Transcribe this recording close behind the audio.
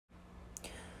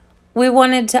We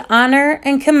wanted to honor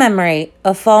and commemorate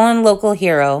a fallen local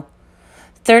hero.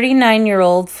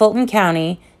 39-year-old Fulton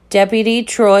County Deputy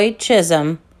Troy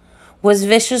Chisum was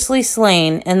viciously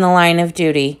slain in the line of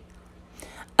duty.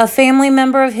 A family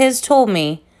member of his told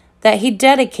me that he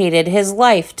dedicated his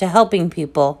life to helping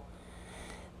people.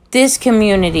 This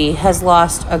community has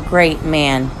lost a great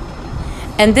man,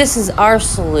 and this is our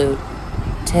salute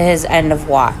to his end of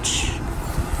watch.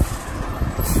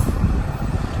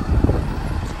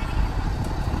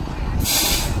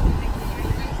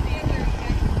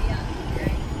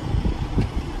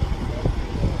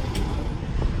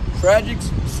 Tragic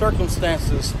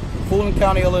circumstances, Fulton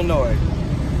County, Illinois.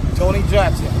 Tony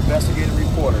Johnson, investigative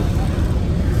reporter.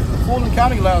 Fulton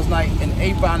County last night in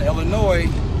Avon, Illinois,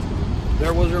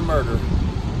 there was a murder.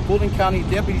 Fulton County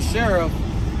Deputy Sheriff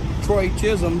Troy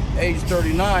Chisum, age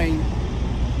 39,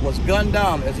 was gunned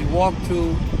down as he walked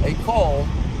to a call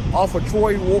off of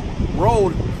Troy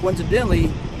Road.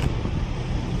 Coincidentally,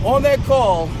 on that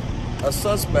call, a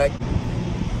suspect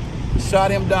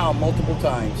shot him down multiple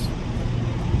times.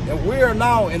 And we are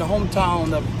now in the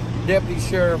hometown of Deputy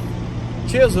Sheriff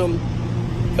Chisum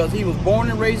because he was born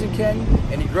and raised in Canton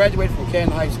and he graduated from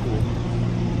Canton High School.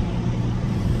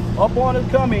 Upon his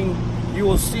coming, you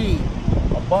will see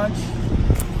a bunch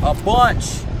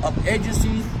of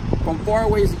agencies from far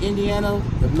away as Indiana,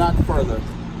 if not further.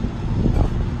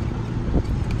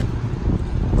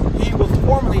 He was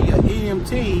formerly an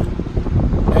EMT,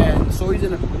 and so he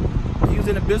was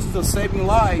in the business of saving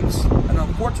lives, and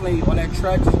unfortunately on that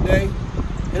tragic day,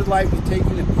 his life was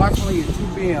taken approximately at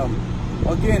 2 p.m.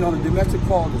 again on a domestic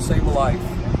call to save a life.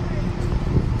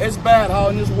 It's bad how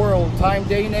in this world, time,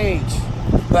 day, and age,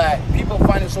 that people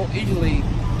find it so easily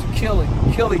to kill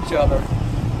each other.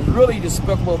 It's really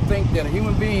despicable to think that a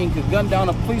human being could gun down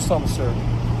a police officer,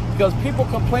 because people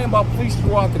complain about police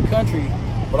throughout the country,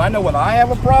 but I know when I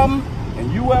have a problem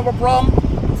and you have a problem,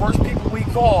 the first people we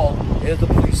call is the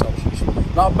police officers.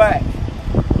 Now back,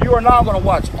 you are now going to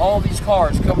watch all these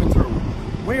cars coming through.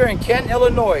 We are in Canton,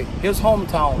 Illinois, his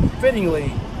hometown,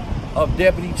 fittingly, of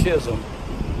Deputy Chisum.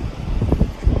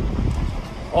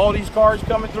 All these cars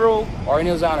coming through are in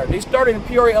his honor. They started in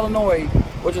Peoria, Illinois,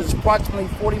 which is approximately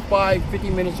 50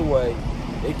 minutes away.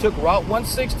 They took Route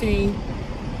 116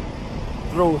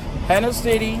 through Hannah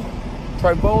City,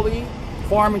 Triboli,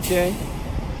 Farmington.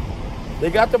 They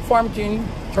got to Farmington,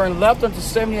 turned left onto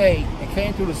 78, and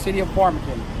came through the city of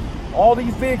Farmington. All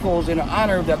these vehicles in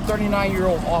honor of that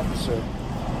 39-year-old officer.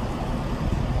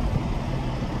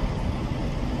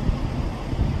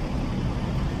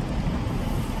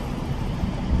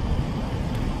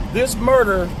 This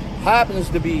murder happens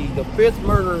to be the 5th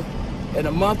murder in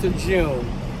the month of June,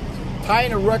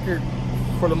 tying a record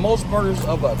for the most murders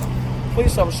of a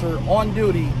police officer on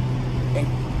duty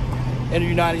in the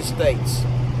United States.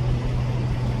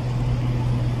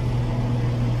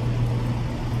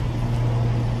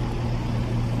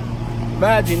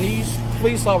 Imagine these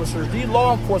police officers, these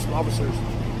law enforcement officers,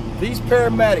 these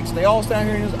paramedics, they all stand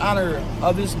here in honor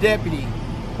of this deputy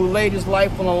who laid his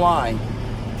life on the line.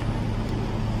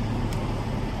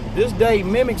 This day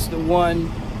mimics the one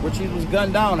which he was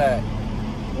gunned down at,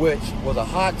 which was a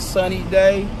hot, sunny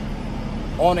day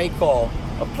on a call.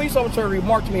 A police officer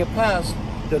remarked to me in the past,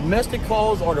 the domestic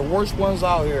calls are the worst ones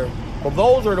out here, but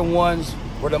those are the ones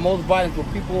where the most violent,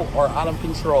 where people are out of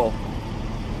control.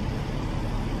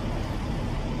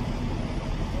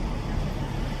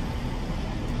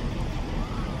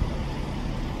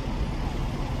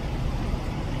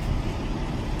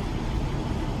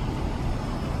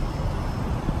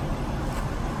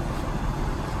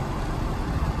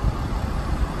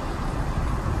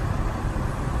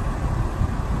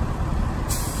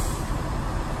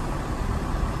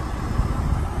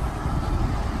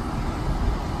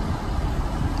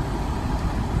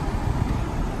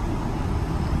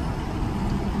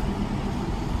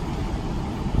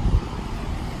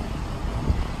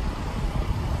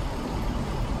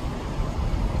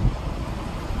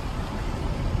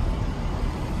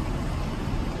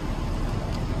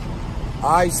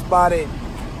 I spotted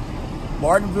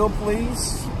Martinville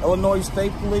Police, Illinois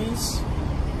State Police,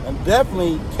 and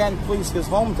definitely Canton Police, his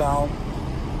hometown.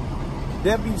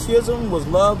 Deputy Chisum was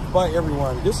loved by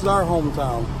everyone. This is our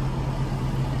hometown.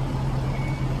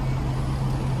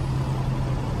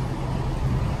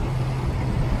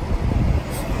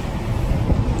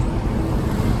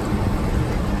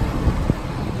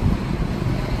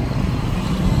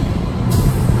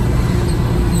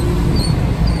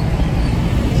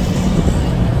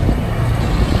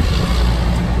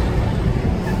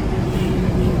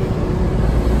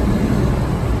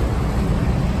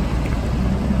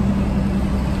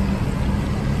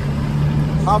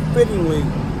 how fitting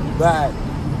that,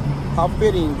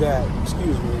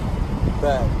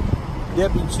 that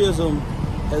Deputy Chisum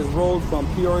has rode from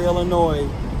Peoria, Illinois,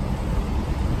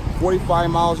 45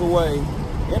 miles away,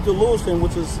 into Lewiston,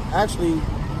 which is actually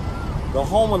the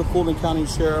home of the Fulton County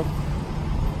Sheriff,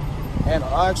 and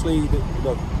actually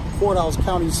the courthouse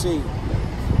county seat.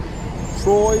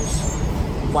 Troy's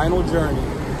final journey.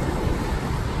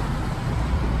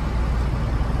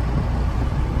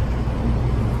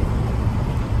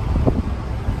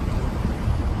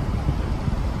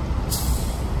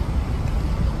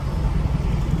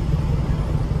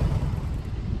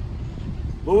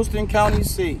 Lewiston County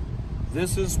seat.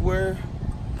 This is where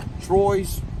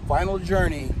Troy's final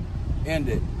journey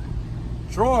ended.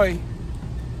 Troy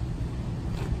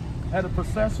had a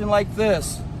procession like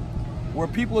this, where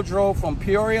people drove from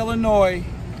Peoria, Illinois,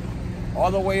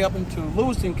 all the way up into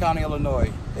Lewiston County,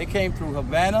 Illinois. They came through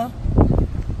Havana,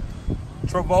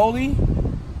 Trevoli,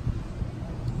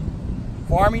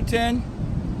 Farmington,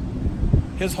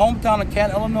 his hometown of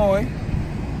Canton, Illinois,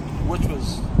 which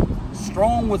was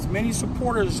strong with many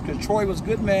supporters because Troy was a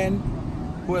good man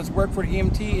who has worked for the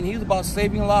EMT, and he was about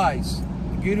saving lives,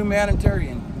 a good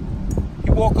humanitarian.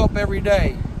 He woke up every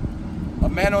day, a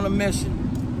man on a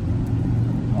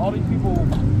mission. All these people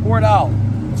poured out.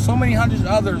 So many hundreds of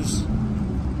others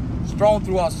strewn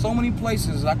throughout so many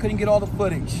places. I couldn't get all the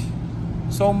footage.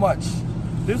 So much.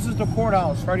 This is the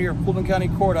courthouse right here, Fulton County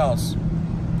Courthouse.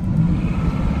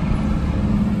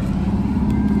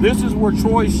 This is where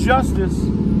Troy's justice,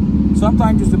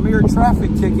 sometimes it's a mere traffic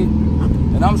ticket,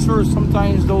 and I'm sure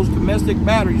sometimes those domestic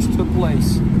batteries took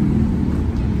place.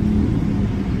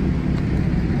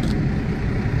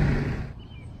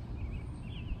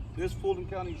 This Fulton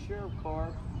County Sheriff car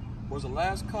was the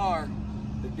last car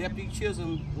that Deputy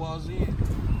Chisum was in.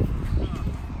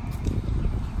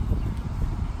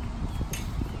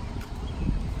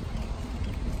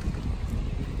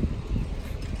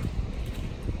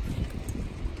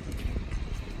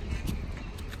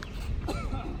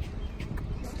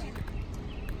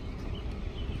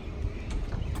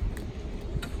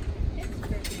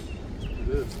 It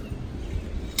is.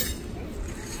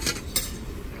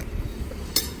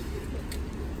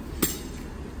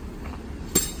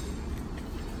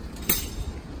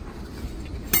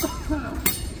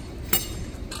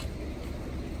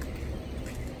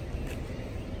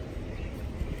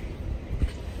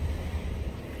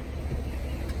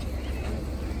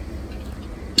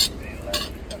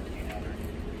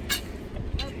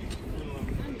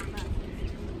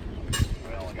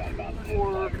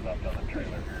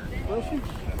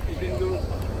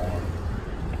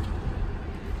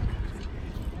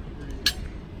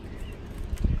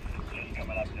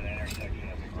 Coming up to the intersection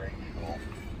of the Great School.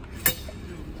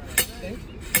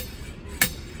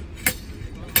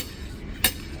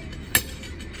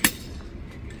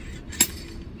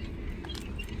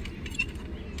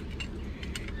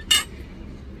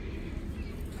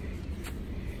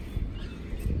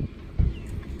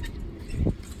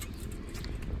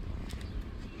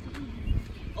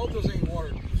 Hope those ain't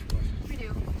water. We do.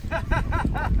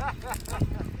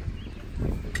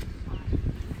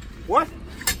 What?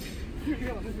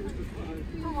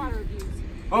 For water abuse.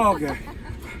 Oh, okay.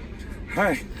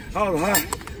 Hey, hold on.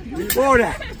 Before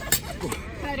that,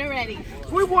 Better ready.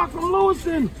 we walked from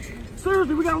Lewiston.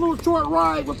 Seriously, we got a little short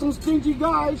ride with some stingy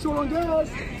guys short on gas.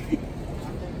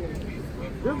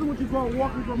 This is what you call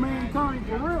walking for mankind,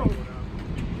 for real.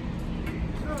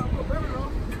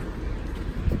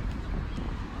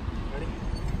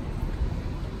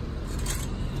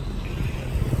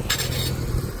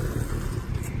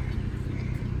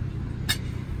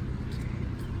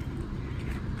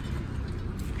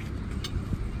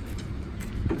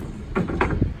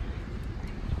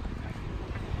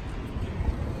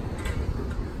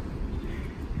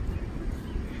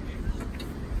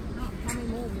 How many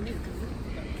more we need?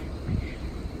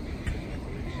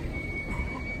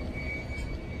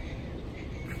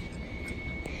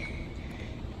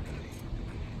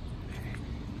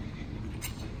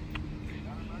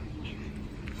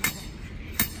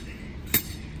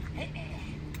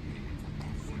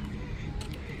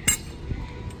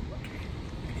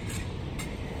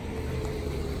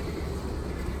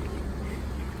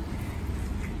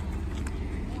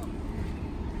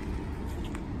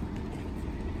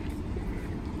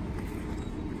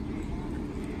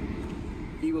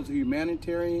 He was a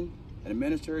humanitarian, an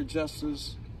administrator of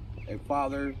justice, a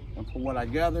father, and from what I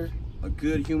gather, a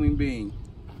good human being.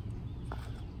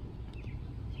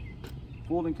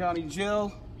 Fulton County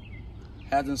Jail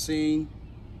hasn't seen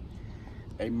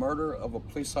a murder of a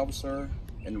police officer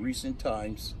in recent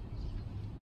times.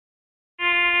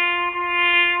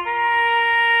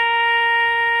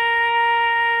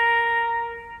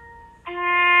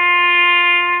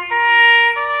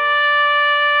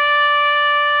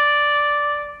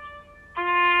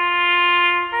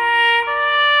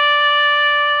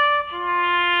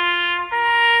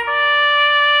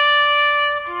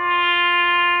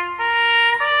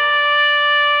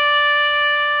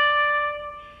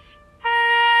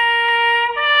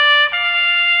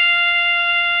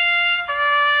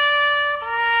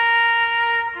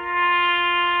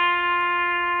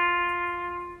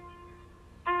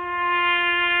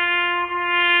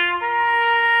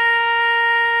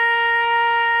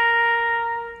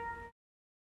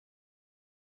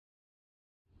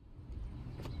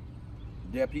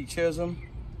 Deputy Chisum,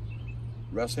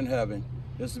 rest in heaven.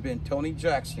 This has been Tony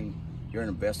Jackson, your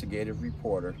investigative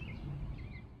reporter.